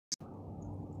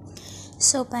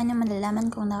So, paano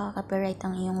malalaman kung nakaka-copyright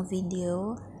ang iyong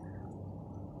video?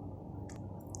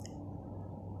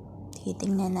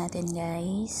 Titingnan natin,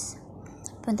 guys.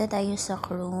 Punta tayo sa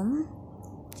Chrome.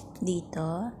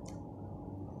 Dito.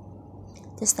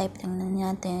 Tapos type lang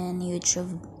natin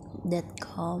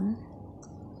youtube.com.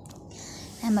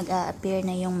 Ay, mag-a-appear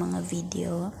na yung mga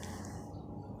video.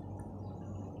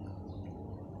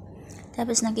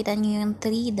 Tapos nakita nyo yung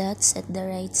 3 dots at the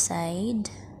right side.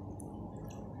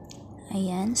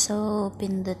 Ayan, so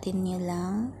pindutin nyo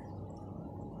lang.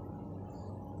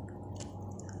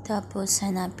 Tapos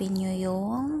hanapin nyo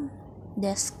yung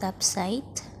desktop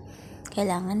site.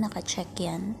 Kailangan naka-check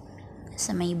yan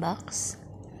sa may box.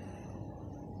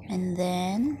 And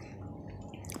then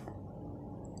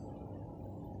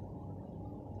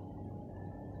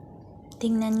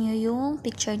tingnan nyo yung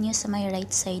picture nyo sa may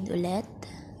right side ulit.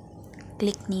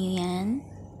 Click nyo yan.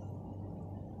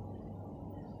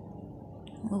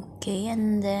 Okay,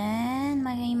 and then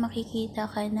may makikita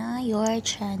ka na your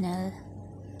channel.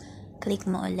 Click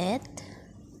mo ulit.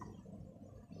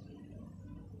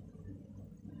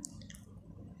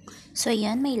 So,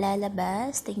 yan, may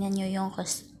lalabas. Tingnan nyo yung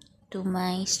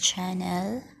customize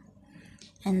channel.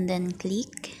 And then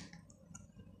click.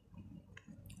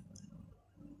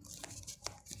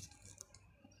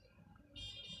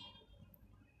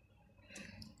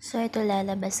 So, ito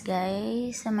lalabas,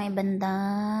 guys, sa may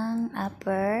bandang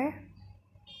upper.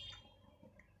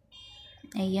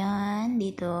 Ayan,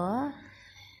 dito.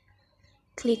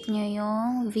 Click nyo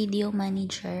yung video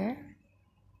manager.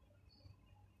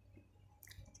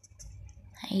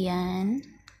 Ayan.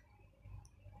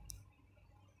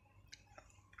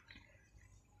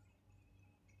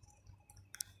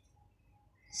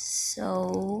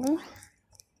 So,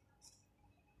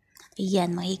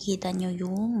 ayan, makikita nyo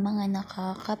yung mga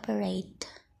naka-copyright.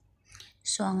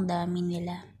 So, ang dami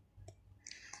nila.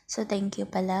 So, thank you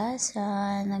pala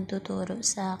sa nagtuturo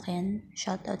sa akin.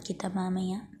 Shoutout kita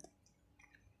mamaya.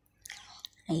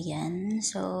 Ayan.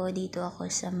 So, dito ako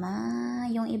sa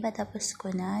yung iba tapos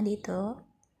ko na dito.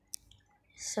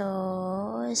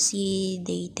 So, see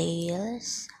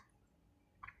details.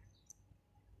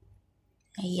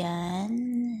 Ayan.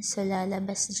 So,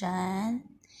 lalabas dyan.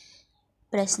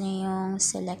 Press nyo yung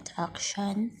select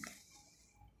action.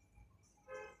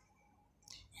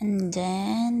 And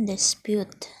then,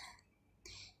 dispute.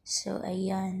 So,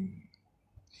 ayan.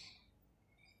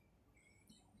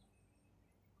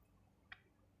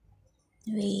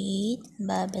 Wait,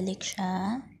 babalik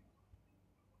siya.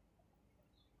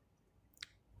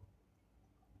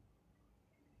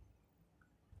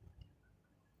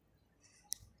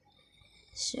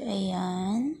 So,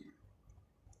 ayan.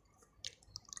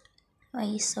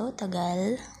 Ay, so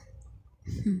tagal.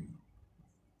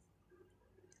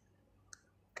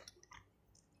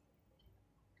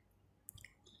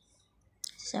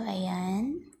 So,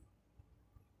 ayan.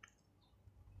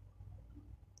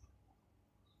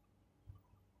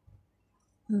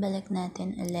 Balik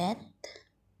natin ulit.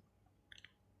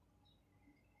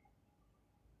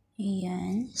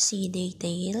 Ayan. See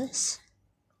details.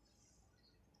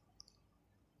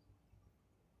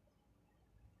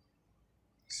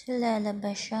 So,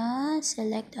 lalabas siya.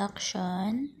 Select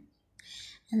action.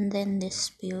 And then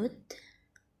dispute.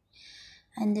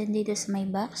 And then dito sa my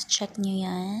box, check nyo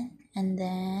yan. And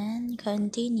then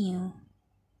continue.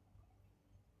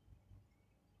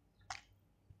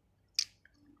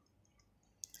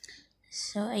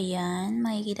 So, ayan.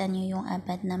 Makikita nyo yung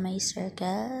apat na may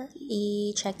circle.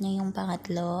 I-check nyo yung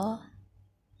pangatlo.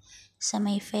 Sa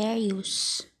may fair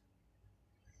use.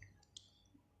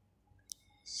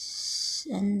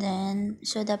 And then,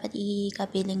 so dapat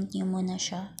i-copy link nyo muna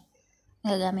siya.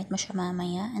 Gagamit mo siya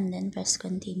mamaya. And then, press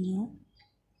continue.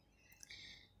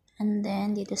 And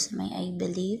then, dito sa may I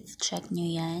believe, check nyo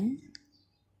yan.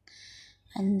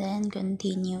 And then,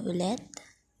 continue ulit.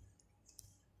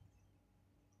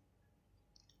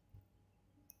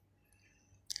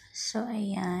 So,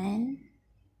 ayan.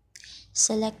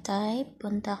 Select type.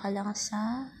 Punta ka lang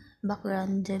sa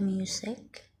background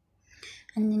music.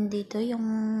 And then, dito yung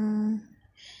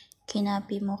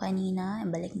kinapi mo kanina.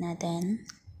 Ibalik natin.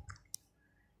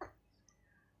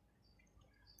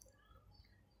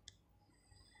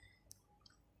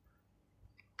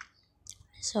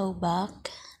 So,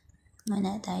 back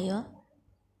muna tayo.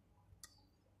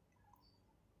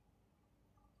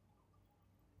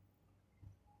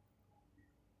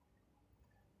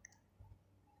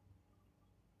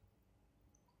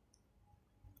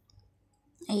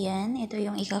 Ayan, ito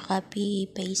yung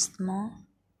ika-copy-paste mo.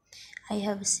 I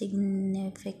have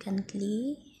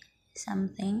significantly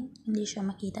something. Hindi siya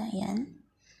makita. Ayan.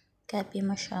 Copy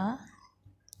mo siya.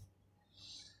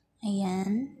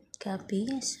 Ayan, copy.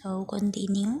 So,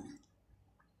 continue.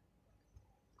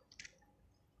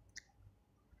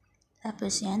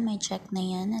 Tapos yan, may check na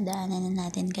yan. Nadaanan na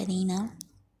natin kanina.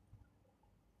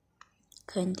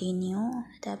 Continue.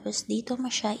 Tapos dito mo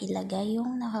siya ilagay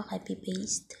yung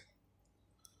naka-copy-paste.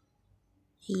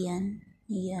 Ayan,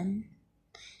 ayan.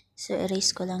 So,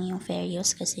 erase ko lang yung fair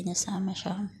use kasi nasama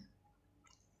siya.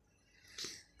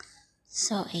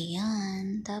 So,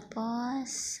 ayan.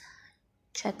 Tapos,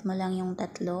 check mo lang yung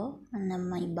tatlo na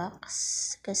may box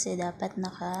kasi dapat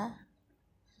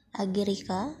naka-agree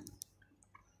ka.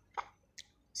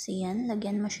 So, yan.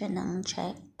 Lagyan mo siya ng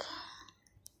check.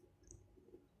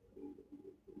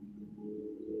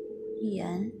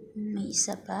 Yan. May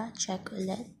isa pa. Check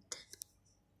ulit.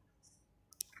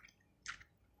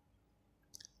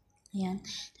 Ayan.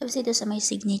 Tapos ito sa may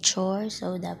signature.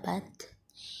 So, dapat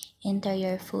enter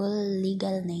your full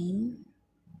legal name.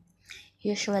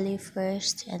 Usually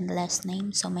first and last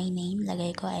name. So, my name.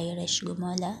 Lagay ko Irish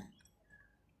Gumola.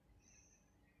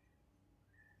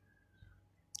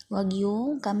 Wag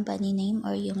yung company name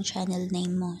or yung channel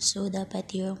name mo. So,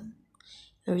 dapat yung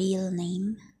real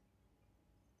name.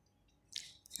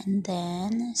 And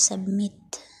then, submit.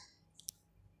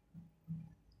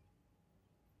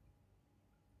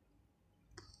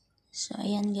 So,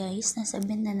 ayan guys,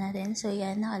 nasubmit na natin. So,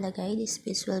 ayan, nakalagay, this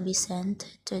piece will be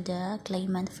sent to the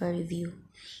claimant for review.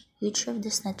 Which of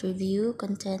does not review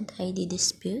content ID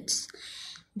disputes?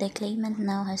 The claimant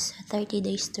now has 30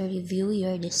 days to review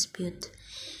your dispute.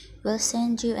 We'll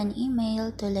send you an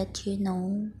email to let you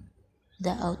know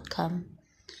the outcome.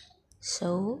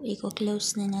 So,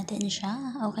 i-close na natin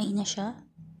siya. Okay na siya.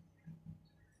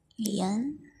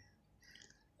 Ayan.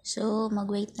 So,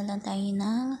 mag-wait na lang tayo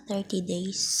ng 30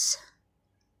 days.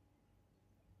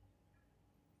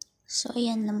 So,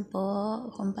 ayan lang po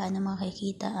kung paano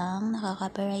makikita ang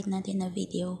nakaka-copyright natin na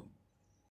video.